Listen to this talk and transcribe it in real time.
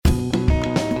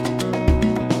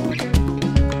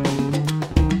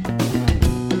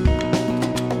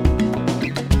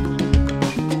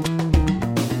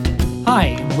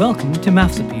welcome to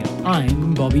Maths Appeal.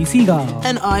 I'm Bobby Seagal.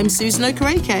 And I'm Susan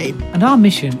Okereke. And our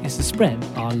mission is to spread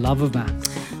our love of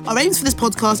maths. Our aims for this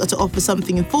podcast are to offer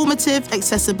something informative,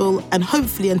 accessible, and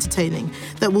hopefully entertaining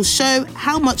that will show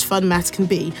how much fun maths can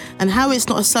be and how it's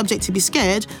not a subject to be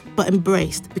scared, but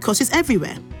embraced because it's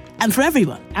everywhere. And for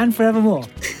everyone. And forevermore.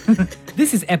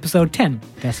 This is episode 10,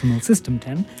 Decimal System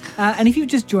 10. And if you've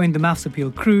just joined the Maths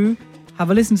Appeal crew, have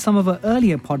a listen to some of our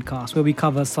earlier podcasts where we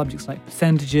cover subjects like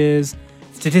percentages,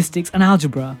 statistics, and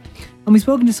algebra. And we've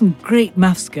spoken to some great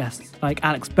maths guests like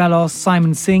Alex Bellos,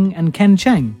 Simon Singh, and Ken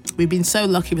Cheng. We've been so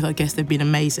lucky with our guests, they've been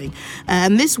amazing.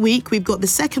 And this week, we've got the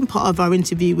second part of our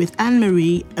interview with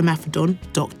Anne-Marie Imafidon,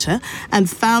 doctor, and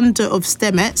founder of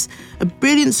Stemettes, a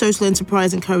brilliant social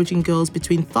enterprise encouraging girls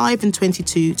between 5 and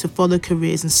 22 to follow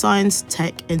careers in science,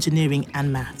 tech, engineering,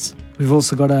 and maths. We've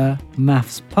also got a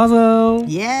maths puzzle.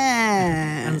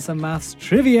 Yeah. And some maths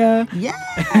trivia. Yeah.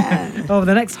 Over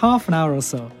the next half an hour or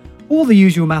so. All the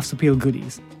usual Maths Appeal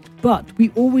goodies. But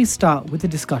we always start with a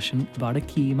discussion about a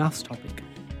key maths topic.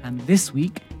 And this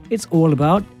week, it's all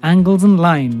about angles and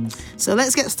lines. So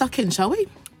let's get stuck in, shall we?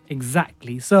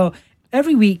 Exactly. So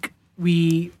every week,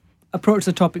 we approach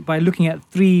the topic by looking at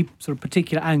three sort of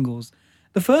particular angles.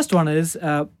 The first one is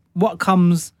what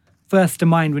comes first to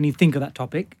mind when you think of that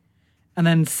topic. And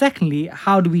then secondly,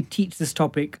 how do we teach this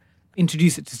topic,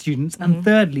 introduce it to students? Mm-hmm. And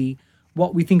thirdly,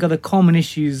 what we think are the common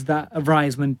issues that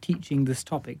arise when teaching this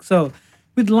topic. So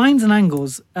with lines and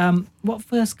angles, what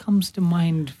first comes to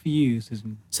mind for you,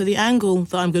 Susan? So the angle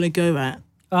that I'm going to go at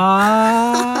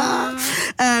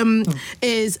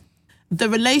is the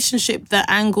relationship that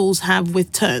angles have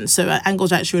with turns. So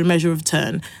angles are actually a measure of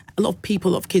turn. A lot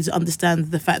of kids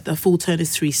understand the fact that a full turn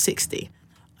is 360.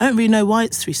 I don't really know why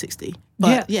it's 360.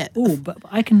 But yeah. Oh, but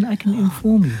I can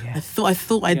inform you. Yeah. I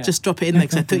thought I'd just drop it in there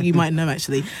because I thought you might know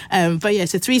actually. But yeah,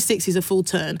 so 360 is a full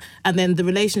turn, and then the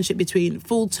relationship between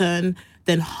full turn,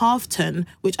 then half turn,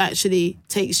 which actually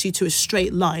takes you to a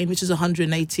straight line, which is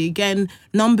 180. Again,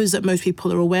 numbers that most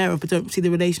people are aware of but don't see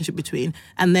the relationship between.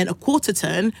 And then a quarter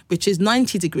turn, which is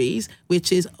 90 degrees,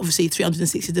 which is obviously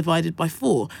 360 divided by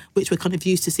 4, which we're kind of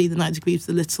used to see the 90 degrees,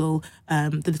 the little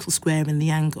square in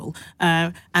the angle.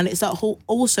 And it's that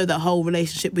whole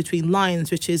relationship between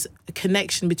lines, which is a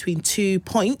connection between 2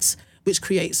 points, which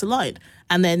creates a line.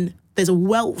 And then there's a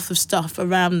wealth of stuff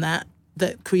around that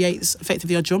creates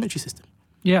effectively our geometry system.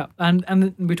 Yeah,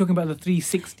 and we're talking about the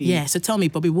 360. Yeah, so tell me,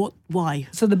 Bobby, why?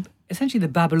 So essentially the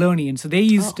Babylonians, so they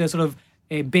used a sort of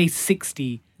a base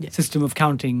 60 system of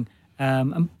counting,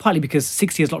 and partly because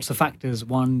 60 has lots of factors,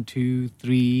 1, 2,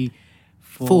 3,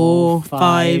 4,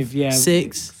 5,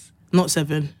 6, not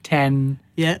 7, 10,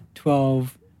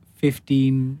 12,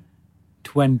 15,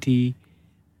 20,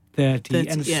 30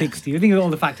 and 60. I think of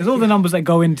all the factors, all the numbers that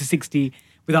go into 60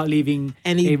 without leaving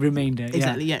a remainder.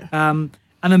 Exactly, yeah.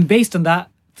 And then based on that,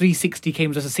 360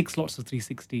 came as 6 lots of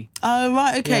 360. Oh,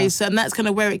 right, okay. Yeah. So and that's kind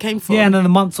of where it came from. Yeah, and then the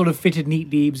month sort of fitted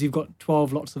neatly because you've got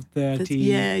 12 lots of 30.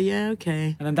 Yeah,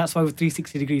 okay. And then that's why with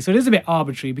 360 degrees. So it is a bit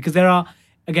arbitrary because there are,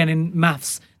 again, in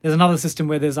maths, there's another system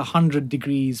where there's 100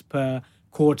 degrees per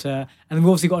quarter. And then we've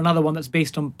also got another one that's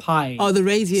based on pi. Oh, the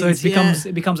radians, So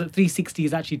it becomes that 360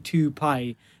 is actually 2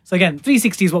 pi. So again,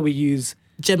 360 is what we use.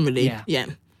 Generally, yeah.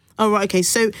 Oh, right, okay.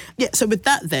 So with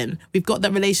that then, we've got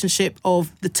that relationship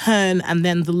of the turn and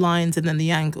then the lines and then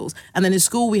the angles. And then in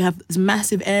school, we have these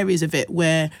massive areas of it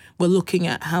where we're looking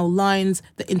at how lines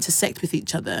that intersect with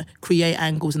each other create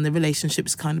angles and the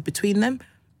relationships kind of between them.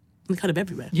 And kind of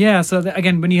everywhere. Yeah, so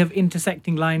again, when you have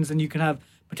intersecting lines, then you can have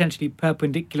potentially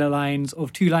perpendicular lines, or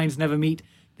if 2 lines never meet,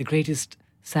 the greatest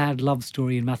sad love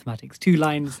story in mathematics. 2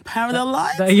 lines. Parallel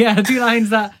lines? 2 lines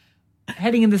that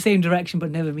heading in the same direction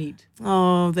but never meet.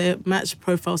 Oh, their match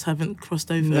profiles haven't crossed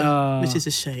over, which is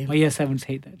a shame. My year 7s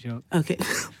hate that joke. Okay,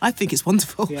 I think it's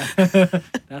wonderful. Yeah,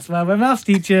 that's why we're maths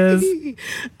teachers.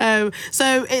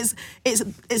 So it's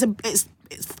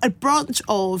a branch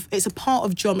of, it's a part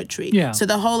of geometry. Yeah. So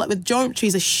the whole, with geometry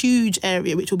is a huge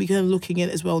area, which we'll be kind of looking at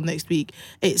as well next week.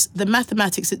 It's the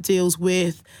mathematics that deals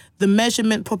with the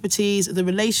measurement properties, the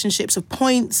relationships of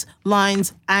points,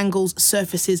 lines, angles,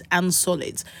 surfaces, and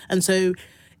solids. And so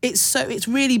it's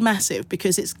really massive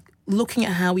because it's looking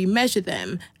at how we measure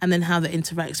them and then how that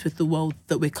interacts with the world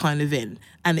that we're kind of in.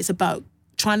 And it's about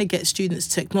trying to get students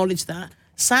to acknowledge that.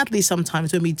 Sadly,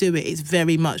 sometimes when we do it, it's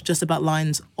very much just about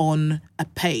lines on a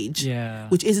page,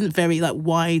 which isn't very,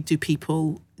 why do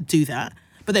people do that?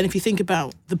 But then if you think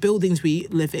about the buildings we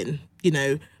live in,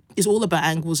 it's all about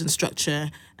angles and structure.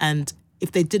 And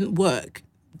if they didn't work,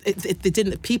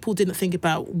 people didn't think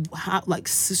about how,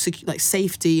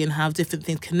 safety and how different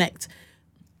things connect,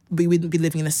 we wouldn't be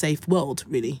living in a safe world,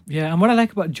 really. Yeah, and what I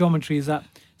like about geometry is that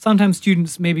sometimes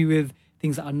students, maybe with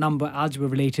things that are number algebra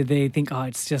related, they think,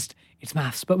 it's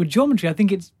maths. But with geometry, I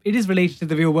think it is related to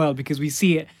the real world, because we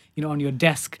see it, on your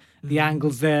desk, the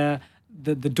angles there,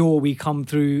 the door we come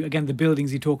through, again, the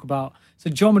buildings you talk about. So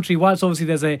geometry, whilst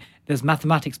obviously there's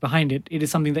mathematics behind it, it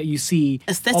is something that you see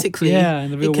aesthetically.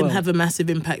 In the real it can world. have a massive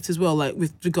impact as well, like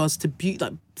with regards to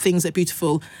like things like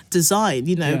beautiful design.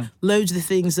 Loads of the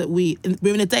things that we're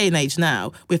in a day and age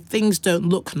now where things don't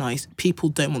look nice, people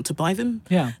don't want to buy them.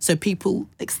 Yeah. So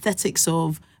aesthetics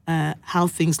of how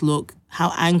things look,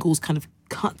 how angles kind of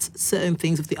cut certain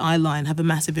things of the eye line have a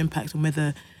massive impact on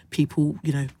whether people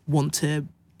want to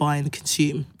buy and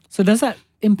consume. So does that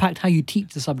impact how you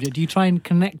teach the subject? Do you try and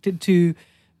connect it to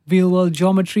real-world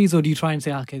geometries, or do you try and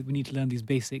say, okay, we need to learn these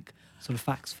basic sort of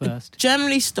facts first?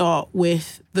 Generally start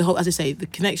with the whole, as I say, the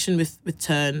connection with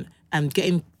turn and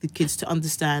getting the kids to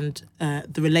understand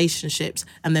the relationships,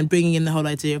 and then bringing in the whole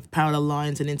idea of parallel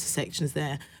lines and intersections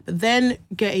there. But then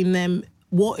getting them,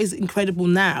 what is incredible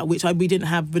now, which we didn't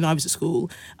have when I was at school,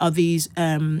 are these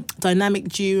dynamic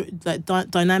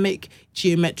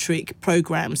geometric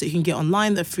programs that you can get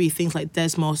online that are free, things like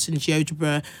Desmos and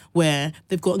GeoGebra, where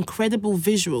they've got incredible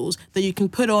visuals that you can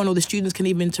put on, or the students can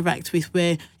even interact with,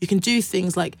 where you can do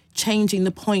things like changing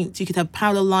the points. You could have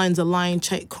parallel lines, a line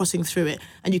crossing through it,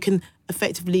 and you can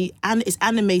effectively, and it's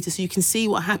animated, so you can see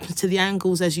what happens to the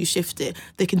angles as you shift it.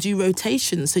 They can do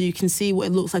rotations, so you can see what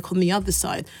it looks like on the other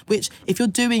side, which if you're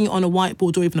doing it on a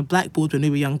whiteboard or even a blackboard when we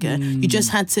were younger, you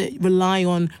just had to rely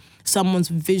on someone's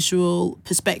visual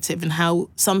perspective, and how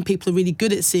some people are really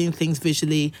good at seeing things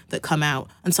visually that come out,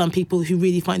 and some people who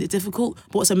really find it difficult.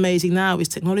 But what's amazing now is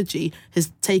technology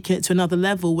has taken it to another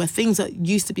level, where things that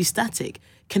used to be static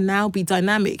can now be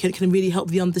dynamic, and it can really help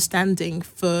the understanding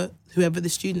for whoever the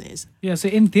student is. Yeah, so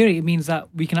in theory, it means that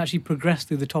we can actually progress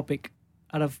through the topic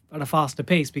at a faster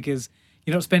pace, because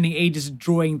you're not spending ages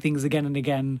drawing things again and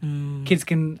again. Kids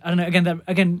can, I don't know,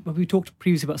 again, we talked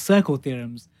previously about circle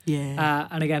theorems. Yeah.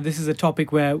 And again, this is a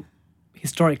topic where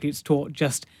historically it's taught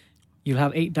just, you'll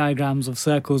have 8 diagrams of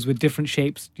circles with different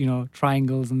shapes,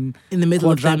 triangles and in the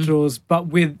middle quadrilaterals. But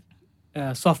with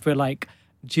software like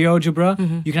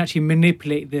GeoGebra, you can actually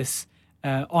manipulate this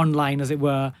online, as it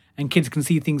were, and kids can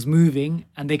see things moving,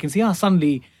 and they can see,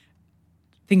 suddenly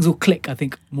things will click, I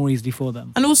think, more easily for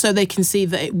them. And also they can see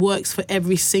that it works for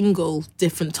every single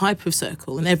different type of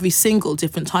circle and every single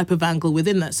different type of angle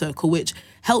within that circle, which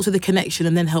helps with the connection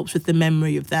and then helps with the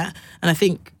memory of that. And I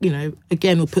think,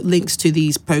 again, we'll put links to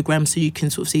these programs so you can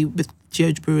sort of see with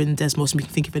GeoGebra and Desmos, and we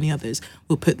can think of any others.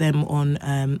 We'll put them on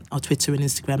our Twitter and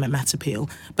Instagram at Maths Appeal.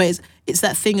 But it's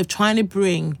that thing of trying to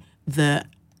bring the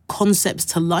concepts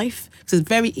to life, because it's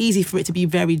very easy for it to be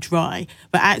very dry,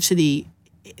 but actually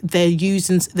they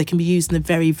can be used in a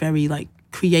very, very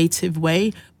creative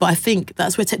way. But I think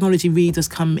that's where technology really does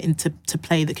come into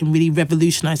play, that can really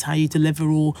revolutionize how you deliver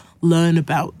or learn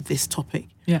about this topic.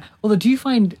 Yeah. Although, do you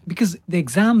find, because the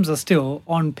exams are still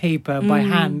on paper by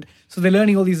hand, so they're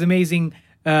learning all these amazing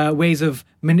ways of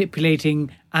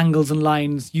manipulating angles and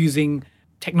lines using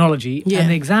technology, and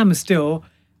the exam is still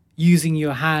using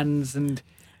your hands and...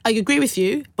 I agree with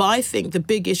you, but I think the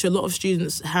big issue a lot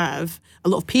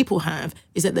of people have,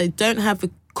 is that they don't have a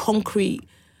concrete,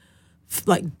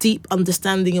 deep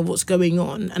understanding of what's going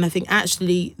on. And I think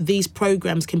actually these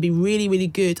programs can be really, really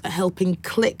good at helping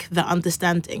click that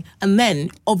understanding. And then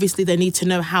obviously they need to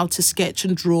know how to sketch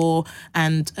and draw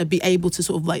and be able to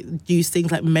sort of use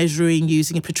things like measuring,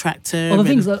 using a protractor. Well, the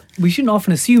things that we shouldn't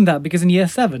often assume that, because in year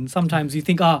 7, sometimes you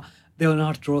think, they'll know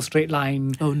how to draw a straight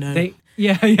line. Oh, no.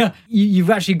 You've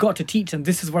actually got to teach them,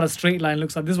 this is what a straight line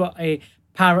looks like, this is what a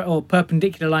or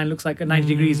perpendicular line looks like at 90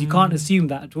 degrees. You can't assume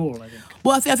that at all, I think.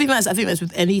 Well, I think that's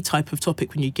with any type of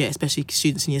topic when you get, especially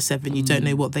students in year 7, you don't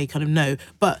know what they kind of know.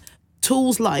 But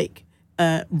tools like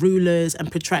rulers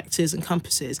and protractors and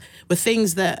compasses were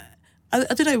things that, I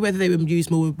don't know whether they were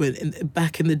used more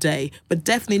back in the day, but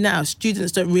definitely now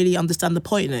students don't really understand the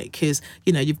point in it, because,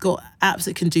 you've got apps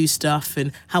that can do stuff,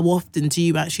 and how often do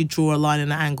you actually draw a line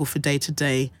and an angle for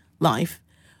day-to-day life?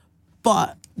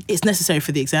 But it's necessary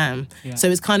for the exam. Yeah. So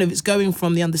it's going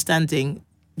from the understanding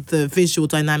the visual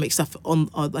dynamic stuff on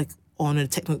a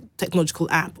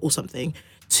technological app or something,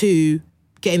 to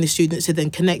getting the students to then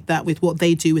connect that with what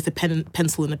they do with a pen,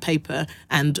 pencil and a paper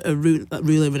and a ruler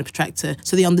and a protractor,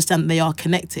 so they understand that they are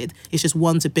connected. It's just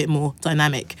one's a bit more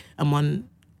dynamic and one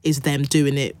is them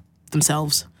doing it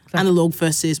themselves. Exactly.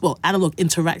 Analog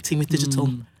interacting with digital.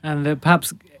 And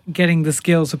perhaps getting the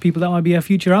skills for people that might be our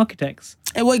future architects.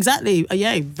 Well, exactly.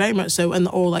 Yeah, very much so. And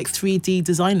or 3D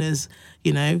designers,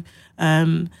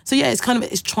 So yeah,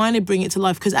 it's trying to bring it to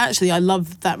life, because actually I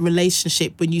love that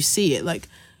relationship when you see it.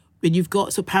 when you've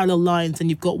got sort of parallel lines and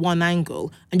you've got one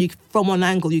angle, and from one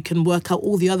angle you can work out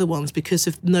all the other ones because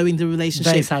of knowing the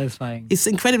relationship. Very satisfying. It's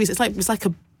incredibly. It's like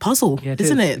a puzzle,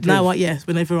 isn't it? Now, yes.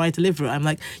 Whenever I deliver it, I'm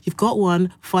like, you've got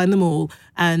one, find them all,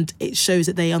 and it shows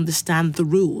that they understand the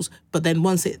rules. But then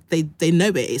once they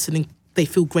know it, they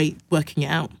feel great working it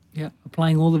out. Yeah,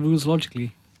 applying all the rules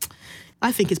logically.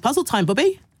 I think it's puzzle time,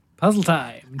 Bobby. Puzzle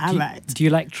time. All right. Do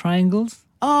you like triangles?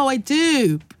 Oh, I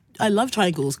do. I love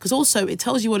triangles because also it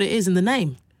tells you what it is in the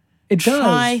name. It does.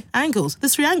 Triangles.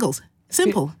 There's 3 angles.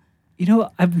 Simple. You know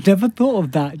what? I've never thought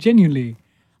of that, genuinely.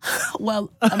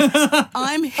 Well,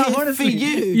 I'm here honestly, for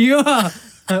you. You are.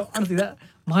 Honestly, that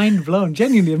mind blown.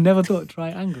 Genuinely, I've never thought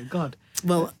triangle. God.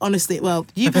 Well, honestly,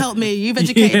 you've helped me. You've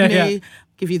educated me. Yeah.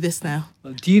 Give you this now.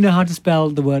 Well, do you know how to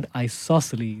spell the word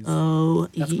isosceles? Oh,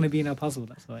 that's going to be in our puzzle.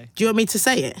 That's why. Do you want me to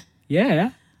say it? Yeah.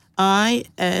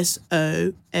 ISOSCELES.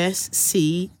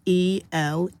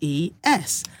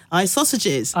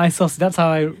 Isausages. Isosceles. That's how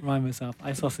I rhyme myself.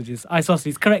 Isausages.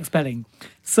 Isosceles. Correct spelling.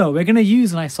 So we're going to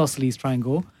use an isosceles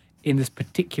triangle in this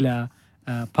particular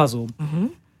puzzle.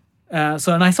 Mm-hmm.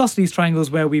 So an isosceles triangle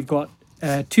is where we've got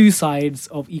 2 sides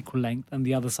of equal length, and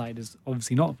the other side is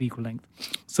obviously not of equal length.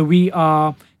 So we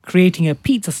are creating a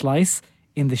pizza slice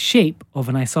in the shape of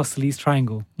an isosceles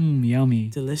triangle. Yummy.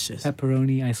 Delicious.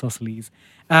 Pepperoni isosceles.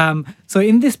 So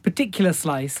in this particular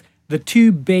slice, the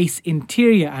 2 base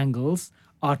interior angles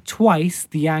are twice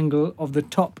the angle of the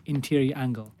top interior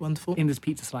angle. Wonderful. In this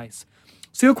pizza slice.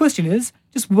 So your question is,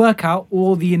 just work out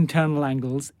all the internal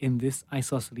angles in this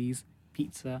isosceles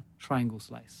pizza triangle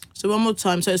slice. So one more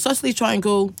time. So isosceles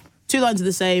triangle, 2 lines are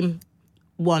the same,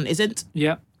 1 isn't.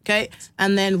 Yeah. Okay.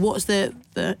 And then what's the...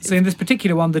 So in this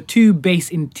particular one, the 2 base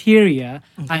interior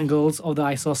angles of the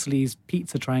isosceles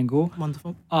pizza triangle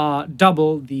Wonderful. are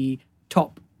double the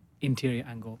top interior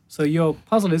angle. So your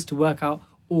puzzle is to work out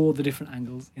all the different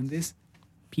angles in this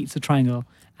pizza triangle,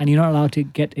 and you're not allowed to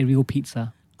get a real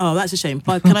pizza. Oh, that's a shame.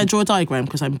 But can I draw a diagram?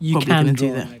 Because I'm probably going to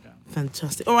do that. Diagram.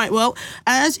 Fantastic. All right, well,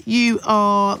 as you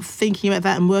are thinking about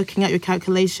that and working out your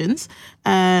calculations,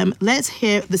 let's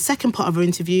hear the second part of our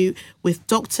interview with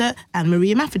Dr.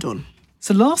 Anne-Marie Imafidon.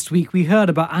 So last week we heard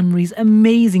about Anne-Marie's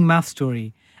amazing math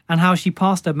story and how she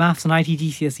passed her maths and IT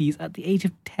GCSEs at the age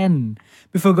of 10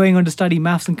 before going on to study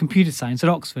maths and computer science at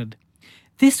Oxford.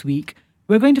 This week,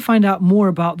 we're going to find out more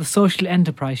about the social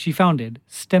enterprise she founded,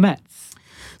 Stemettes.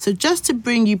 So just to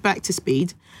bring you back to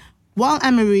speed, while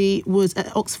Anne-Marie was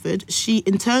at Oxford, she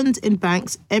interned in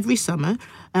banks every summer.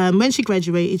 When she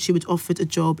graduated, she was offered a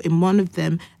job in one of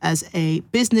them as a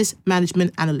business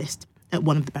management analyst at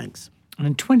one of the banks. And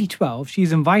in 2012,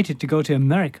 she's invited to go to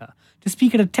America to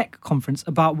speak at a tech conference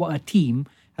about what her team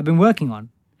had been working on.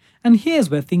 And here's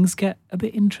where things get a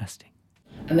bit interesting.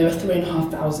 And there were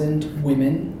 3,500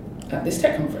 women at this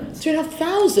tech conference.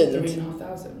 3,500?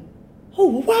 3,500. Oh,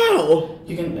 wow.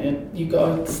 You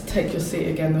got to take your seat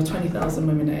again. There were 20,000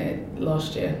 women at it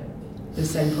last year, the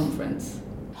same conference.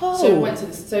 Oh. So we went to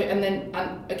this, and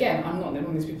again, I'm not one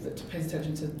of these people that pays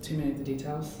attention to too many of the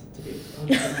details, to be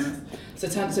honest. So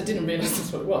I didn't realise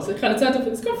that's what it was. So I kind of turned up at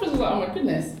this conference and was like, oh my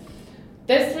goodness,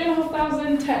 there's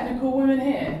 3,500 technical women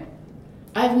here.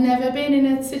 I've never been in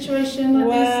a situation like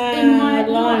this in my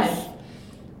life.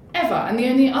 Ever. And the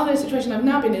only other situation I've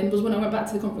now been in was when I went back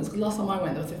to the conference, because last time I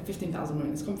went, there was 15,000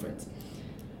 women in this conference.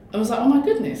 I was like, oh my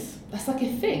goodness, that's like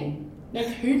a thing. Like,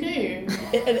 who knew?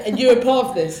 And you were part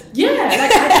of this? Yeah,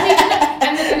 like, I didn't even know.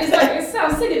 And it's like, it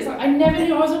sounds silly, it's like, I never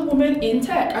knew I was a woman in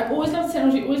tech. I've always loved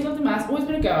technology, always loved the maths, always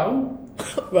been a girl.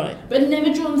 Right. But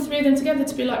never drawn the 3 of them together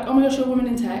to be like, oh my gosh, you're a woman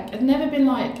in tech. I'd never been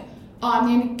like, oh, I'm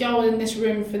the only girl in this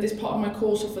room for this part of my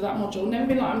course or for that module. Never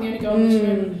been like, I'm the only girl in this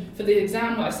room for the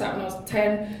exam that I sat when I was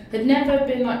 10. Had never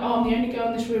been like, oh, I'm the only girl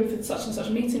in this room for such and such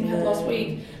meeting we had last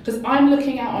week. Because I'm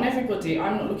looking out on everybody,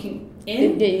 I'm not looking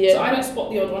in. Yeah. So I don't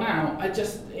spot the odd one out. I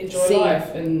just enjoy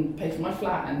life and pay for my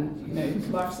flat and, you know,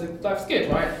 life's good,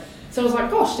 right? So I was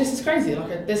like, gosh, this is crazy.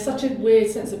 Like, there's such a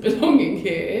weird sense of belonging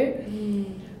here.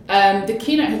 The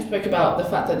keynote had spoke about the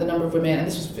fact that the number of women, and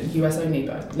this was for US only,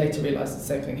 but I later realised the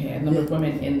same thing here, the number of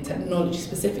women in technology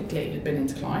specifically had been in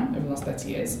decline over the last 30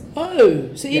 years.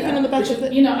 Oh, so even on the back of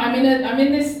it? You know, I'm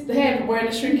in this here, we're in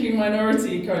a shrinking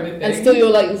minority kind of thing. And still you're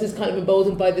like, this is kind of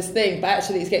emboldened by this thing, but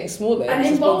actually it's getting smaller. And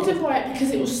emboldened by it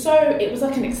because it was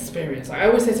like an experience. Like, I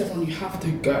always say to everyone, you have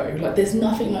to go. Like, there's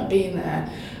nothing like being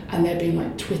there and there being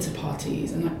like Twitter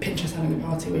parties and like Pinterest having a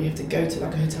party where you have to go to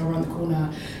like a hotel around the corner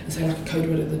and say like a code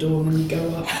word at the door, and then you go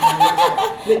up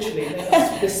and literally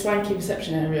there's this swanky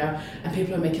reception area and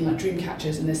people are making like dream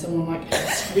catchers and there's someone like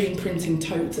screen printing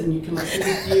totes and you can like see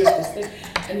the view of this thing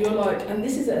and you're like, and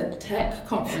this is a tech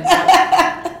conference.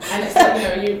 Like, And it's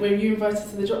like, you know, when you invited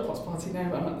to the Dropbox party, now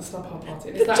I'm at the Stubhub party.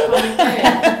 And it's that kind of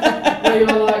thing where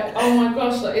you're like, oh my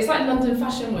gosh, like, it's like London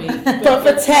Fashion Week. But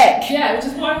for tech. Yeah, which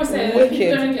is why I was saying like,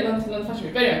 people don't get London Fashion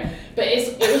Week. But anyway,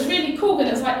 it was really cool, and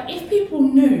it's like, if people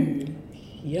knew,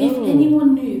 if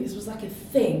anyone knew this was like a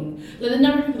thing, like the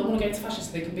number of people that want to go to fashion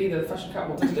so they can be the fashion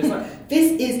catwalk, it's like,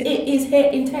 it is here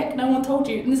in tech, no one told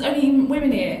you, and there's only even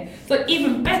women here. It's like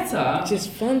even better. Just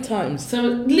fun times. So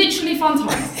literally fun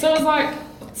times. So I was like,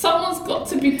 someone's got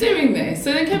to be doing this.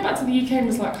 So they came back to the UK and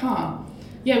was like,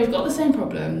 yeah, we've got the same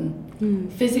problem.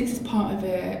 Physics is part of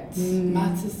it,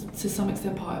 maths is to some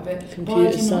extent part of it,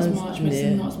 biology not as much,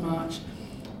 medicine not as much.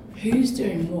 Who's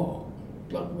doing what?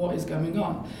 Like, what is going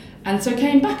on? And so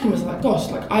came back and was like, gosh,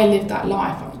 like I lived that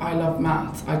life. Like, I love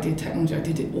maths, I did technology, I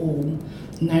did it all.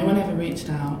 No one ever reached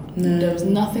out. No. There was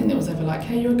nothing that was ever like,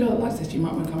 hey, you're a girl that likes this, you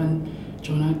might want to come and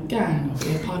join a gang or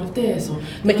be a part of this, or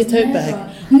make a tote bag.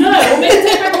 No, or make a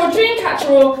tote bag or a dream catcher,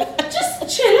 or just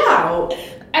chill out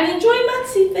and enjoy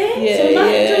mathsy things,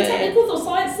 enjoy technical or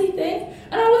sciencey things.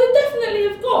 And I would have definitely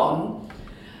have gone.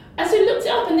 And so I looked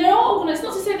it up, and there are it's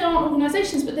not to say there aren't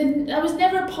organisations, but then I was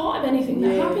never a part of anything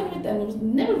that happened with them. It was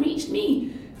never reached me.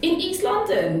 In East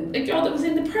London, a girl that was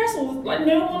in the press, or like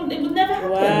no one, it would never happen.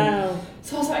 Wow.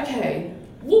 So I was like, okay,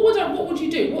 what would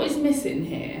you do? What is missing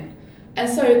here? And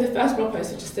so the first blog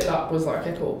post, which is still up, was like,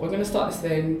 okay, cool, we're going to start this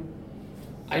thing.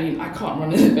 I can't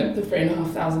run an event for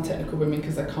 3,500 technical women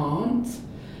because I can't,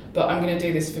 but I'm going to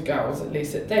do this for girls, at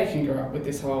least that they can grow up with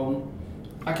this whole,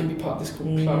 I can be part of this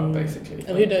cool club, basically.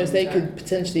 And who knows, they could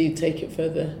potentially take it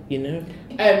further, you know?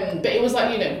 But it was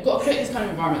like, we've got to create this kind of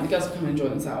environment, the girls can come and enjoy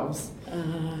themselves.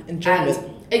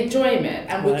 Enjoyment,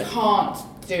 and we can't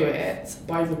do it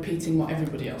by repeating what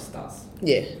everybody else does.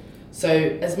 Yeah. So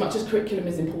as much as curriculum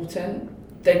is important,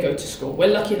 they go to school. We're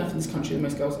lucky enough in this country that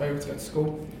most girls are able to go to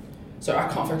school. So I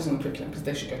can't focus on the curriculum because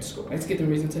they should go to school. I need to give them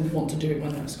reason to want to do it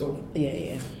when they're at school.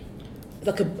 Yeah.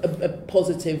 Like a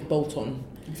positive bolt-on.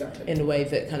 Exactly. In a way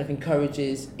that kind of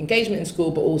encourages engagement in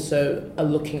school, but also a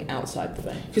looking outside the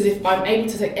way. Because if I'm able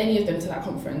to take any of them to that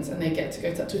conference and they get to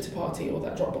go to that Twitter party or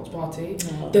that Dropbox party,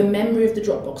 the memory of the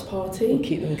Dropbox party will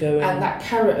keep them going. And that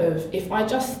carrot of if I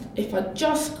just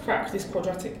crack this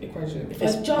quadratic equation, if I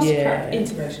just crack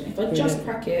integration, if I just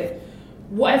crack it,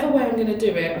 whatever way I'm going to do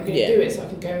it, I'm going to do it so I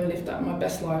can go and live my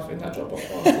best life in that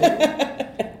Dropbox party.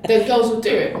 The girls will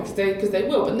do it because they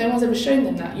will, but no one's ever shown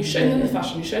them that. You've shown them the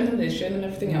fashion, you've shown them this, you've shown them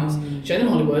everything else, you've shown them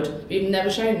Hollywood, but you've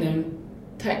never shown them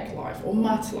tech life or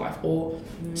maths life or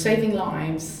saving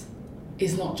lives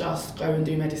is not just go and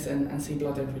do medicine and see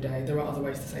blood every day. There are other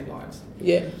ways to save lives.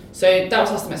 Yeah. So that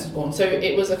was how Stemettes was born. So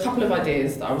it was a couple of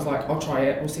ideas that I was like, I'll try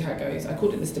it, we'll see how it goes. I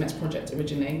called it the Stemettes Project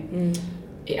originally.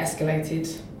 It escalated.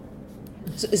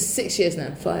 So it's 6 years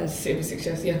now, 5? It'll be 6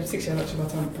 years, 6 years actually by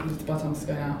the time it's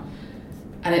going out.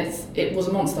 And it was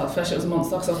a monster. First it was a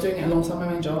monster because I was doing it alongside my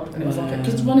main job, and it was like,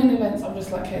 because running events, I'm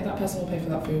just like, hey, that person will pay for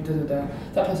that food,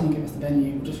 that person will give us the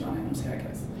venue, we'll just run it and see how it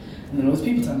goes. And then all these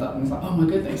people turned up, and it's like, oh my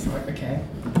goodness, like, okay.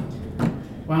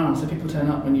 Wow, so people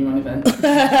turn up when you run events. They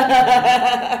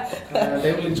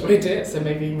all enjoyed it, so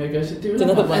maybe I should do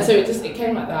another one. And so it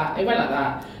came like that, it went like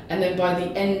that, and then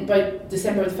by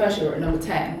December of the first year, we're at number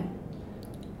 10,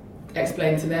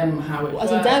 explained to them how it worked.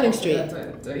 As in Downing Street?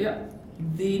 Yeah.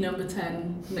 The number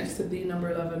 10 next to the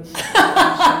number 11.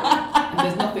 And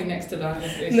there's nothing next to that.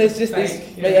 It's just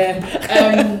fake.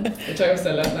 Which I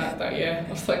also learned that year.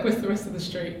 I was like, where's the rest of the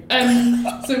street?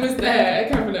 So it was there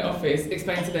at Cabinet Office,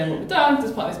 explaining to them what we've done,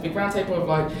 as part of this big roundtable of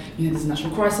like, there's a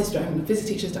national crisis, don't have enough physics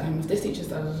teachers, don't have enough this teachers,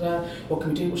 what can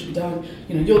we do, what should be done?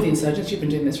 You're the insurgents, you've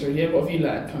been doing this for a year, what have you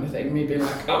learned, kind of thing. Me being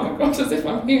like, oh my gosh, as if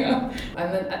I'm here.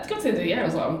 And then at the end of the year, I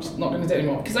was like, I'm just not going to do it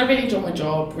anymore. Because I really enjoyed my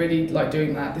job, really like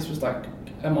doing that. This was like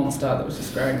a monster that was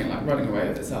just growing and like running away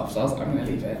with itself, so I was like, I'm going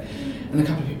to leave it. And a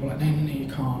couple of people were like, no, you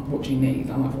can't, what do you need?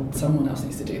 And I'm like, well, someone else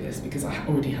needs to do this because I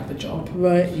already have a job.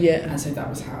 Right, yeah. And so that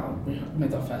was how we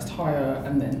made our first hire,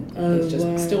 and then it's just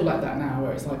still like that now,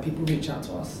 where it's like people reach out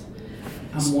to us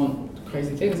and want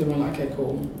crazy things, and we're like, okay,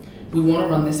 cool, we want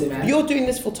to run this event. You're doing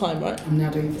this full time, right? I'm now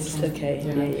doing this full time.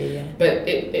 Okay, yeah. But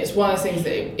it's one of those things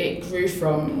that it grew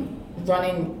from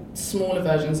running smaller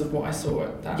versions of what I saw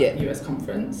at that US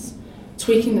conference,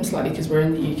 tweaking them slightly because we're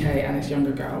in the UK and it's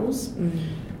younger girls, and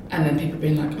then people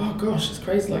being like, oh gosh, it's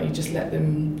crazy, like you just let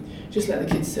the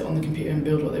kids sit on the computer and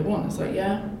build what they want. It's like,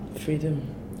 freedom,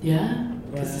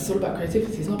 because it's all about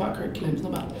creativity, it's not about curriculum, it's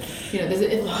not about, there's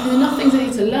enough things they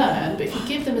need to learn, but if you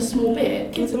give them a small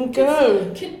bit, kids will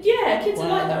go. Kids are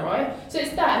like that, right? So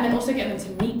it's that, and then also getting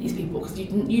them to meet these people, because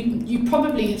you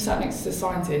probably have sat next to a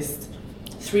scientist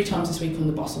 3 times this week on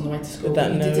the bus on the way to school,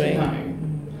 but you didn't know.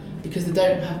 because they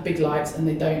don't have big lights and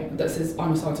that says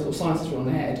I'm a scientist or science is on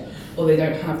their head, or they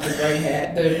don't have the grey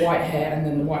hair, the white hair and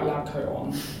then the white lab coat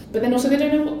on. But then also they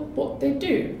don't know what they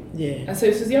do. Yeah. And so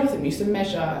this is the other thing, we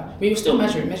were still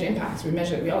measure impacts,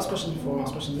 we ask questions before and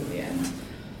ask questions at the end.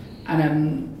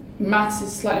 And maths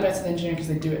is slightly better than engineering because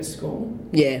they do it at school.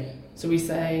 Yeah. So we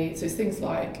say, so it's things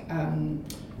like,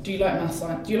 do you like maths,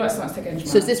 science? Do you like science, tech, engineering?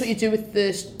 So is this what you do with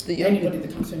the anybody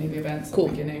that comes to any of the events at the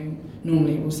beginning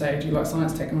normally will say, do you like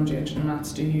science, technology, engineering,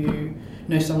 maths? Do you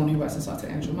know someone who works in science,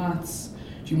 tech, engineering, maths?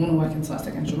 Do you want to work in science,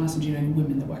 tech, engineering, maths? And do you know any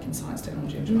women that work in science,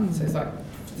 technology, engineering, maths? So it's like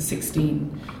the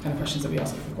 16 kind of questions that we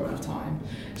ask if we've got enough time.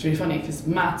 It's really funny because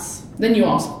maths, then you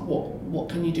ask what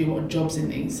can you do, what are jobs in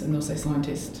these? And they'll say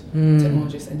scientist,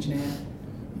 technologist, engineer.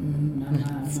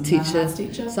 Teacher,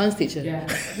 teacher, science teacher. Yeah,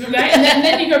 and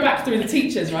then you go back through the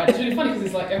teachers, right? It's really funny because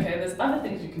it's like, okay, there's other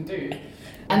things you can do,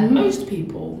 and most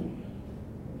people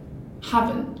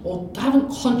haven't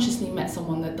consciously met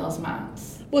someone that does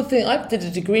maths. Well, the thing, I did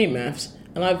a degree in maths,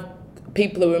 and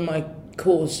people who are in my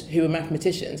course who are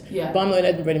mathematicians. Yeah. But I'm not in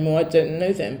Edinburgh anymore. I don't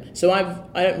know them, so I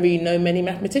don't really know many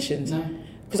mathematicians. No.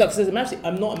 Because as a mathematician,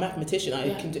 I'm not a mathematician.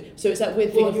 I can do. So it's that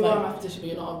weird thing. Well, you are a mathematician, but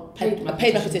you're not a paid mathematician. A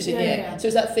paid mathematician, yeah. So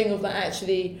it's that thing of that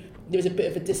actually there was a bit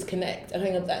of a disconnect. I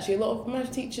think actually a lot of math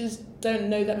teachers don't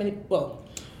know that many. Well,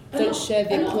 don't share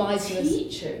the appliedness.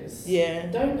 Teachers,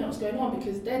 don't know what's going on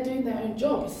because they're doing their own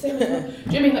job. It's the same as do you know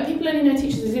what I mean? Like people only know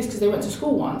teachers exist because they went to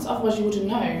school once. Otherwise, you wouldn't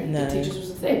know that teachers was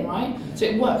a thing, right? So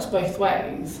it works both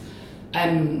ways.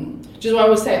 Which is why I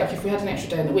always say, like, if we had an extra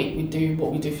day in the week, we'd do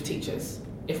what we do for teachers.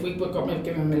 If we got given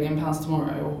 £1 million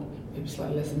tomorrow, or maybe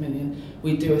slightly less than $1 million,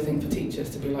 we'd do a thing for teachers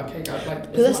to be like, hey guys, like,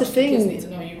 but that's the thing. Kids need to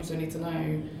know. You also need to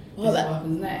know what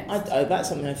happens next. That's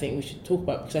something I think we should talk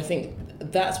about because I think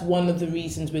that's one of the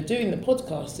reasons we're doing the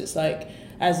podcast. It's like,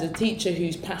 as a teacher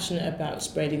who's passionate about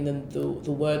spreading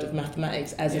the word of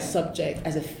mathematics as a subject,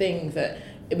 as a thing that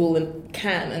it will and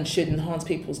can and should enhance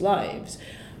people's lives.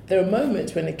 There are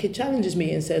moments when a kid challenges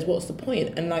me and says, what's the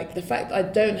point? And like the fact I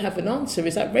don't have an answer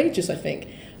is outrageous, I think.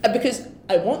 Because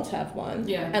I want to have one.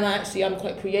 Yeah. And I'm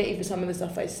quite creative with some of the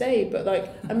stuff I say, but like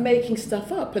I'm making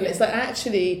stuff up. And it's like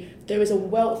actually there is a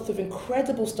wealth of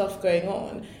incredible stuff going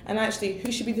on. And actually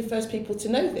who should be the first people to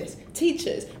know this?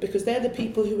 Teachers, because they're the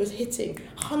people who are hitting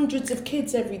hundreds of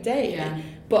kids every day. Yeah.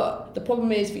 But the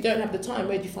problem is if you don't have the time,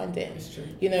 where do you find it? It's true.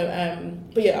 You know,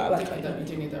 but yeah, I like that. You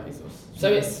do need that resource.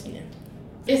 So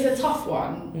it's a tough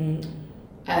one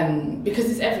because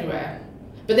it's everywhere.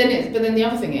 But then the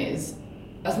other thing is,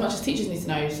 as much as teachers need to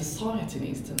know, society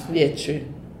needs to know. Yeah, true.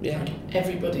 Yeah. Like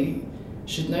everybody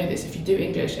should know this. If you do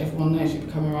English, everyone knows you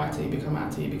become a writer, you become an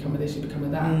actor, you become a this, you become a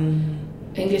that.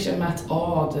 English and maths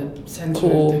are the centre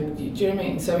of the... Do you know what I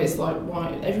mean? So it's like,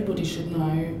 why everybody should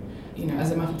know, you know,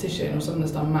 as a mathematician or someone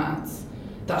that's done maths,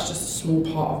 that's just a small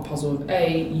part of the puzzle of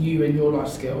you and your life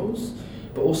skills,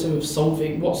 but also of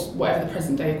solving whatever the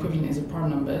present day equivalent is of prime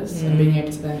numbers and being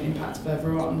able to then impact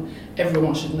further on.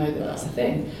 Everyone should know that that's a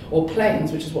thing. Or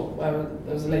planes, which is what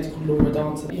there was a lady called Laura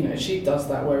Dancer, you know, she does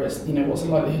that where it's, you know, what's the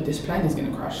likelihood this plane is going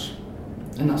to crash?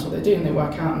 And that's what they do, and they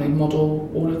work out and they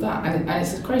model all of that. And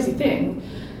it's a crazy thing,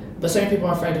 but so many people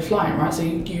are afraid of flying, right? So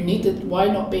you need to, why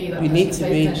not be that person that pays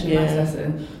attention to maths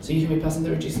lesson so you can be a person that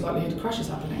reduces the likelihood of crashes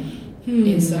happening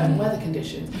in certain weather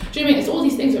conditions. Do you know what I mean? It's all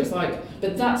these things where it's like,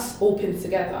 but that's all pinned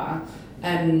together.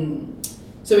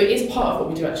 So it is part of what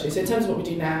we do actually. So in terms of what we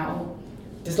do now,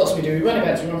 there's lots we do. We run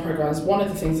events, we run programs. One of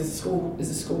the things is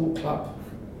a school club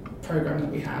program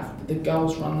that we have. The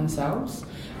girls run themselves,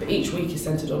 but each week is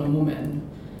centred on a woman,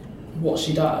 what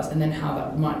she does, and then how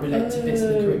that might relate to this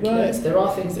and the curriculum. Right. There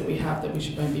are things that we have that we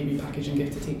should maybe repackage and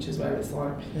give to teachers where it's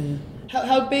like...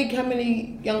 How big, how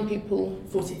many young people?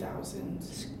 40,000 in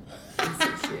 6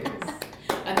 years.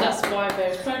 And that's why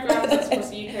there's programs that's across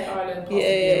the UK, Ireland, parts of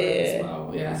Europe as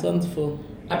well. Yeah. That's wonderful.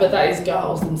 But that is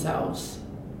girls themselves,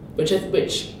 which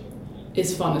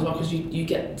is fun as well because you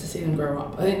get to see them grow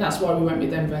up. I think that's why we went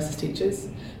with them versus teachers.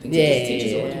 I think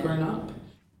teachers are already grown up.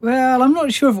 Well, I'm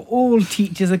not sure if all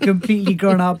teachers are completely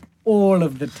grown up all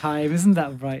of the time. Isn't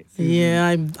that right, Susan?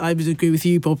 Yeah, I would agree with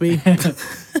you, Bobby.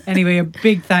 Anyway, a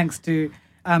big thanks to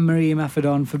Anne-Marie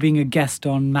Imafidon for being a guest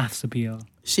on Maths Appeal.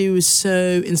 She was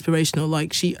so inspirational.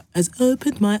 Like, she has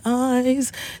opened my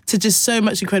eyes to just so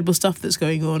much incredible stuff that's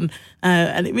going on.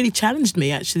 And it really challenged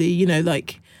me, actually. You know,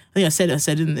 like, I think I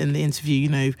said in the interview, you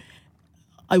know,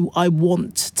 I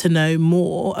want to know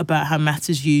more about how maths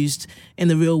is used in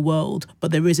the real world,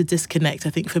 but there is a disconnect, I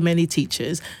think, for many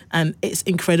teachers. And it's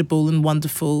incredible and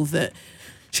wonderful that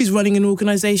she's running an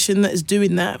organisation that is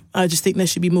doing that. I just think there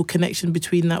should be more connection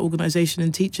between that organisation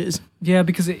and teachers. Yeah,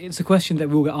 because it's a question that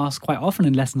we'll get asked quite often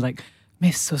in lessons, like,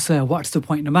 Miss, so sir, what's the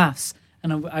point in maths?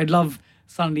 And I'd love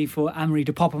suddenly for Anne-Marie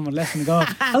to pop on a lesson and go,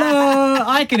 hello,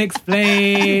 I can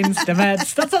explain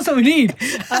Stemettes. That's what we need.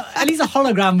 At least a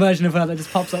hologram version of her that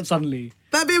just pops up suddenly.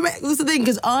 That's the thing,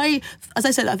 because as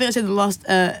I said, I think I said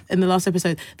in the last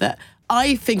episode that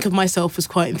I think of myself as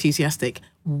quite enthusiastic.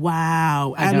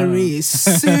 Wow, Anne-Marie is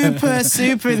super,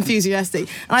 super enthusiastic.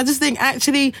 And I just think,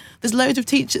 actually, there's loads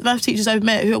of math teachers I've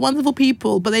met who are wonderful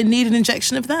people, but they need an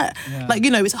injection of that. Yeah. Like,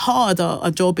 it's hard. Our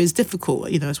job is difficult.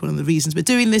 It's one of the reasons we're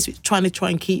doing this. We're trying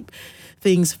to keep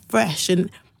things fresh.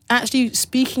 And actually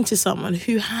speaking to someone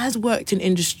who has worked in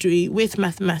industry with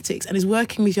mathematics and is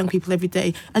working with young people every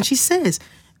day, and she says,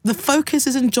 the focus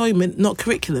is enjoyment, not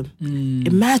curriculum.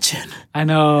 Imagine. I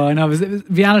know. The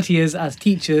reality is, as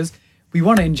teachers, we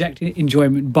want to inject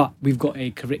enjoyment, but we've got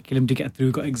a curriculum to get through,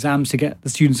 we've got exams to get the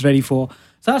students ready for.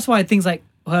 So that's why things like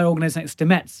her organisation,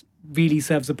 like Stemettes, really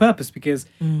serves a purpose, because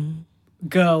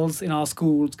girls in our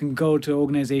schools can go to an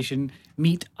organisation,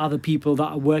 meet other people that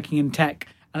are working in tech,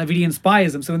 and it really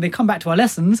inspires them. So when they come back to our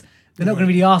lessons, they're not going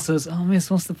to really ask us, oh, miss,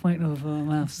 what's the point of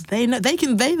maths? They're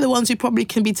the ones who probably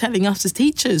can be telling us as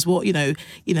teachers what,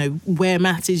 where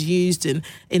maths is used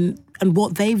and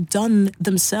what they've done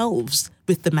themselves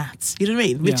with the maths. You know what I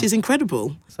mean? Which is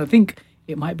incredible. So I think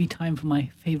it might be time for my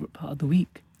favourite part of the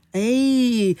week.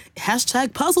 Hey,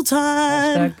 hashtag puzzle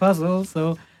time. Hashtag puzzle.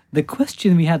 So the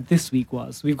question we had this week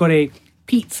was, we've got a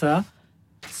pizza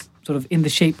sort of in the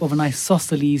shape of an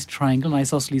isosceles triangle. An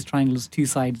isosceles triangle is two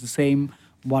sides the same,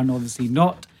 one obviously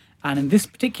not. And in this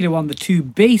particular one, the two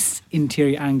base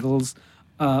interior angles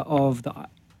of the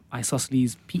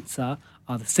isosceles pizza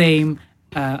are the same,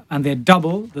 and they're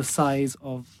double the size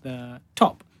of the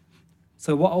top.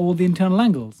 So what are all the internal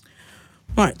angles?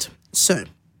 Right, so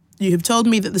you have told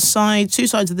me that two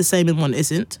sides are the same and one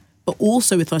isn't, but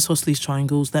also with isosceles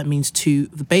triangles, that means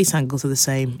the base angles are the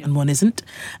same and one isn't.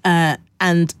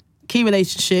 And key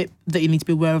relationship that you need to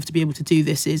be aware of to be able to do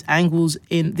this is the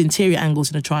interior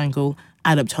angles in a triangle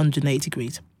add up to 180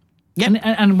 degrees. Yep.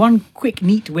 And one quick,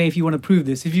 neat way if you want to prove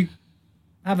this, if you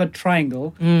have a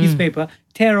triangle, piece of paper,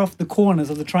 tear off the corners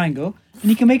of the triangle, and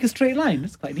you can make a straight line.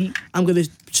 That's quite neat. I'm going to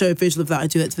show a visual of that. I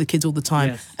do that to the kids all the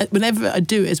time. Yes. Whenever I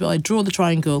do it as well, I draw the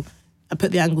triangle, I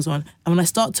put the angles on, and when I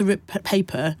start to rip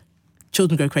paper,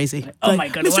 children go crazy. Like, oh my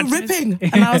God, Mr. Ripping!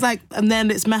 And I was like, and then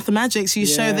it's mathematics. You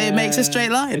show that it makes a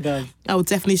straight line. It does. I will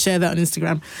definitely share that on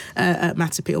Instagram at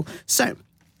Maths Appeal. So,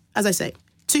 as I say,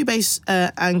 two base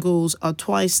angles are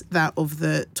twice that of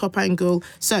the top angle.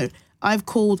 So, I'm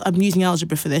using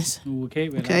algebra for this.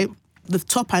 Okay. The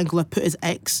top angle I put as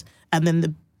x, and then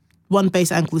the one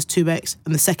base angle is 2x,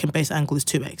 and the second base angle is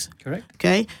 2x. Correct.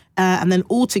 Okay? And then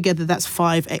altogether, that's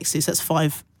 5 x's. That's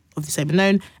 5 of the same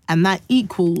unknown, and that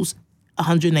equals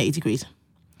 180 degrees.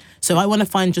 So I want to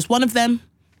find just one of them.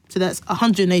 So that's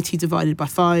 180 divided by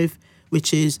 5,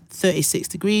 which is 36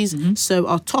 degrees. Mm-hmm. So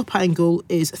our top angle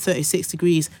is 36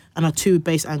 degrees, and our two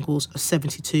base angles are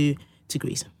 72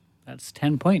 degrees. That's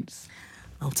 10 points.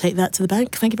 I'll take that to the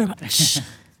bank. Thank you very much.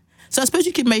 So I suppose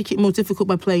you could make it more difficult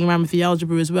by playing around with the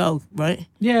algebra as well, right?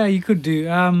 Yeah, you could do.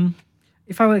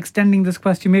 If I were extending this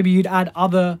question, maybe you'd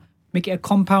make it a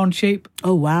compound shape.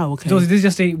 Oh, wow, okay. So this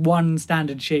is just one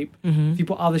standard shape. Mm-hmm. If you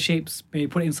put other shapes, maybe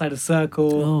put it inside a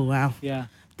circle. Oh, wow. Yeah.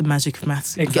 The magic of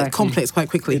maths. Exactly. It gets complex quite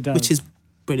quickly, It does. which is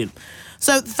brilliant.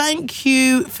 So thank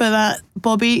you for that,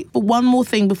 Bobby. But one more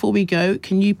thing before we go.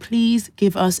 Can you please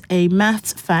give us a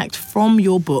maths fact from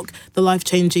your book, The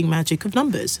Life-Changing Magic of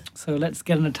Numbers? So let's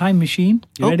get in a time machine.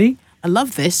 You ready? I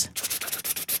love this.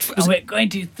 And we're going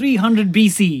to 300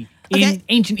 BC in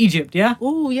ancient Egypt, yeah?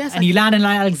 Oh, yes. And you land in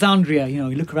Alexandria. You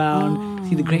look around,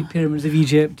 see the Great Pyramids of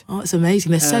Egypt. Oh, it's amazing.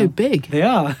 They're so big. They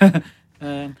are.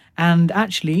 And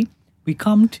actually, we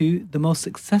come to the most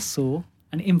successful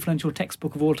and influential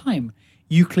textbook of all time,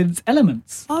 Euclid's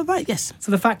Elements. Oh, right, yes.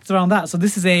 So the facts around that. So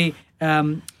this is a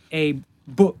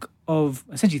book of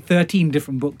essentially 13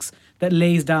 different books that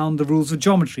lays down the rules of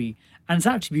geometry. And it's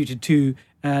attributed to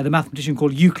the mathematician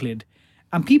called Euclid.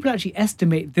 And people actually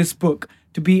estimate this book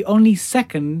to be only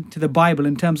second to the Bible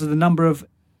in terms of the number of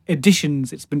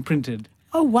editions it's been printed.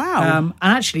 Oh, wow. And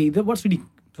actually, what's really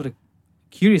sort of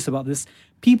curious about this,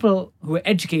 people who are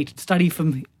educated study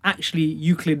from actually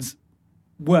Euclid's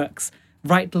works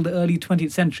right till the early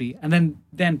 20th century. And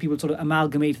then people sort of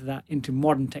amalgamated that into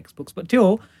modern textbooks. But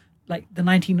till like the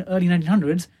early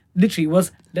 1900s, literally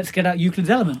was, let's get out Euclid's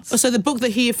Elements. Oh, so the book that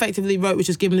he effectively wrote, which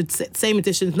was given the same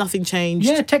edition, nothing changed.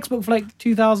 Yeah, textbook for like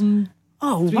 2,000.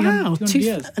 Oh, wow. 200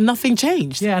 years. Nothing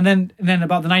changed. Yeah, and then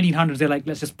about the 1900s, they're like,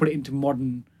 let's just put it into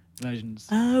modern versions.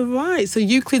 Oh, right. So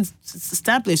Euclid's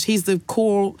established. He's the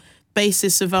core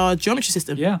basis of our geometry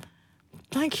system. Yeah.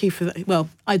 Thank you for that. Well,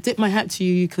 I dip my hat to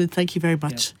you, Euclid. Thank you very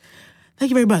much. Thank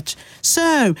you very much.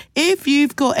 So, if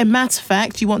you've got a matter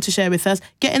fact you want to share with us,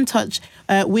 get in touch.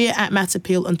 We're at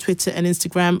Matterpeel on Twitter and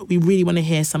Instagram. We really want to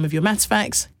hear some of your matter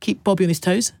facts. Keep Bobby on his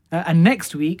toes. And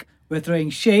next week, we're throwing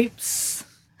shapes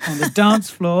on the dance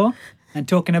floor and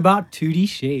talking about 2D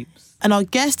shapes. And our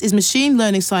guest is machine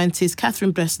learning scientist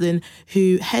Catherine Breslin,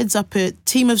 who heads up a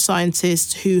team of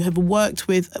scientists who have worked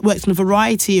on a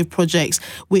variety of projects,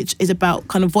 which is about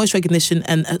kind of voice recognition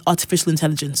and artificial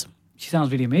intelligence. She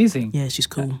sounds really amazing. Yeah, she's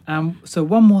cool. So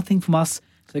one more thing from us.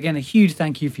 So again, a huge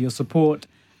thank you for your support.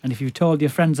 And if you've told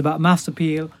your friends about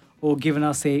Matterpeel or given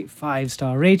us a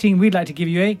 5-star rating, we'd like to give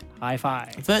you a high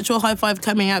five. Virtual high five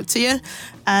coming out to you.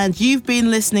 And you've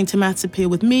been listening to Matterpeel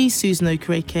with me, Susan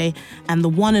Okereke, and the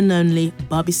one and only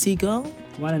Bobby Seagull.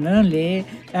 One and only.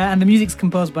 And the music's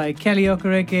composed by Kelly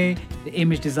Okereke. The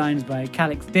image designed by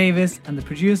Calix Davis. And the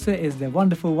producer is the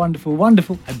wonderful, wonderful,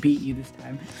 wonderful, I beat you this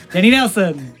time, Jenny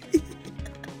Nelson.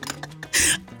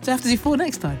 Do I have to do 4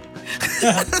 next time?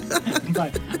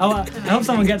 Right. I hope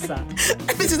someone gets that.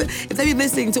 If they've been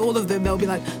listening to all of them, they'll be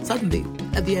like, suddenly,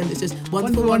 at the end, it's just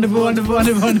wonderful, wonderful, wonderful,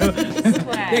 wonderful, wonderful.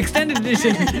 The extended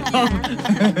edition of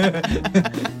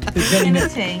the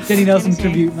Jenny Nelson Unity.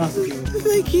 tribute Matterpeel.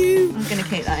 Thank you. I'm going to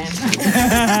keep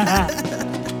that in.